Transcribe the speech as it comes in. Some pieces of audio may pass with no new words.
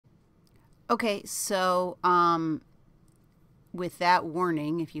Okay, so with that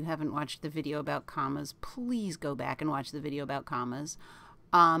warning, if you haven't watched the video about commas, please go back and watch the video about commas.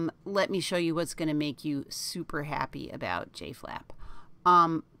 Let me show you what's going to make you super happy about JFLAP.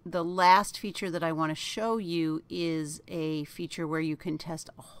 The last feature that I want to show you is a feature where you can test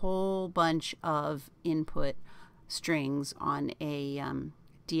a whole bunch of input strings on a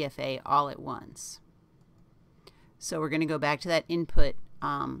DFA all at once. So we're going to go back to that input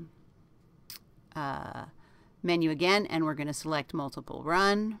menu again, and we're going to select multiple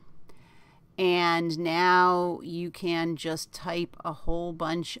run. And now you can just type a whole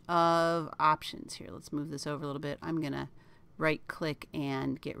bunch of options here. Let's move this over a little bit. I'm going to right click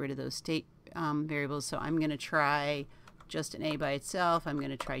and get rid of those state variables. So I'm going to try just an A by itself. I'm going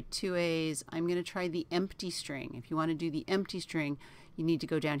to try two A's. I'm going to try the empty string. If you want to do the empty string, you need to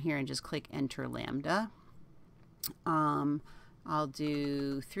go down here and just click enter lambda. I'll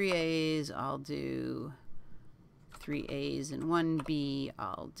do 3 A's. I'll do 3 A's and 1 B.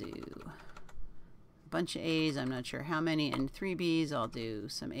 I'll do a bunch of A's. I'm not sure how many, and 3 B's. I'll do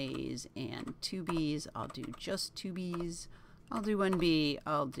some A's and 2 B's. I'll do just 2 B's. I'll do 1 B.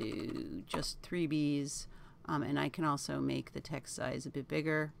 I'll do just 3 B's. And I can also make the text size a bit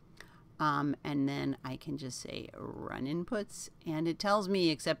bigger. And then I can just say run inputs, and it tells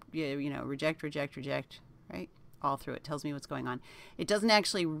me accept, reject, reject, reject, right? All through it tells me what's going on. It doesn't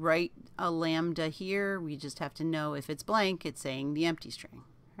actually write a lambda here. We just have to know if it's blank, it's saying the empty string,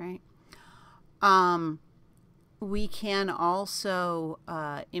 right? We can also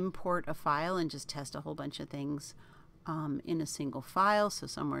import a file and just test a whole bunch of things in a single file. So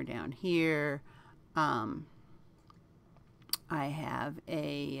somewhere down here, I have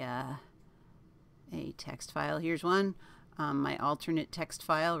a text file. Here's one. My alternate text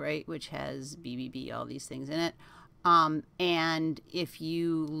file, right, which has BBB, all these things in it. And if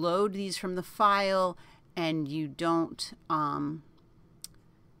you load these from the file and you don't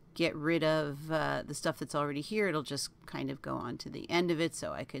get rid of the stuff that's already here, it'll just kind of go on to the end of it.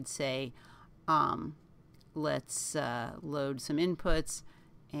 So I could say, let's load some inputs,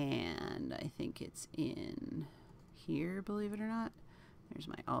 and I think it's in here, believe it or not. There's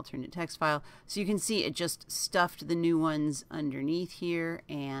my alternate text file. So you can see it just stuffed the new ones underneath here,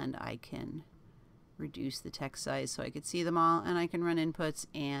 and I can reduce the text size so I could see them all, and I can run inputs,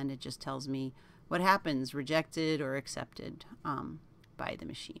 and it just tells me what happens, rejected or accepted by the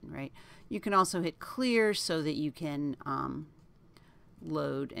machine, right? You can also hit clear so that you can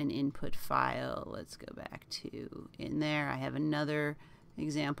load an input file. Let's go back to in there. I have another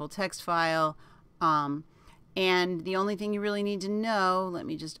example text file. And the only thing you really need to know, let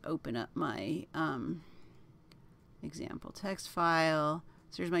me just open up my example text file.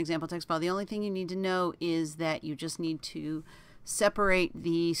 So here's my example text file. The only thing you need to know is that you just need to separate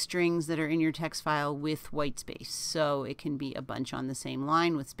the strings that are in your text file with white space. So it can be a bunch on the same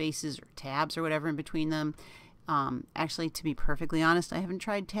line with spaces or tabs or whatever in between them. Actually, to be perfectly honest, I haven't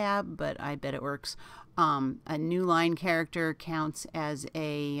tried tab, but I bet it works. A new line character counts as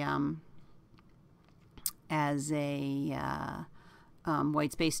a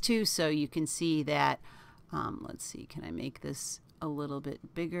white space too, so you can see that, let's see, can I make this a little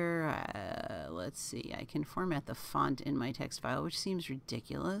bit bigger? Let's see, I can format the font in my text file, which seems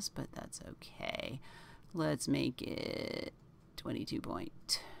ridiculous, but that's okay. Let's make it 22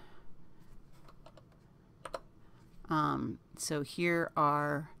 point. So here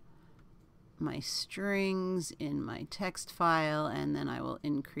are my strings in my text file, and then I will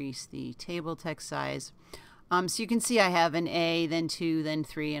increase the table text size. So you can see I have an A, then 2, then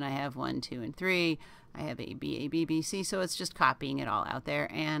 3, and I have 1, 2, and 3. I have A, B, B, C, so it's just copying it all out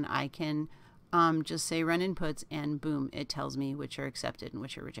there, and I can just say run inputs, and boom, it tells me which are accepted and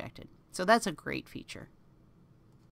which are rejected. So that's a great feature.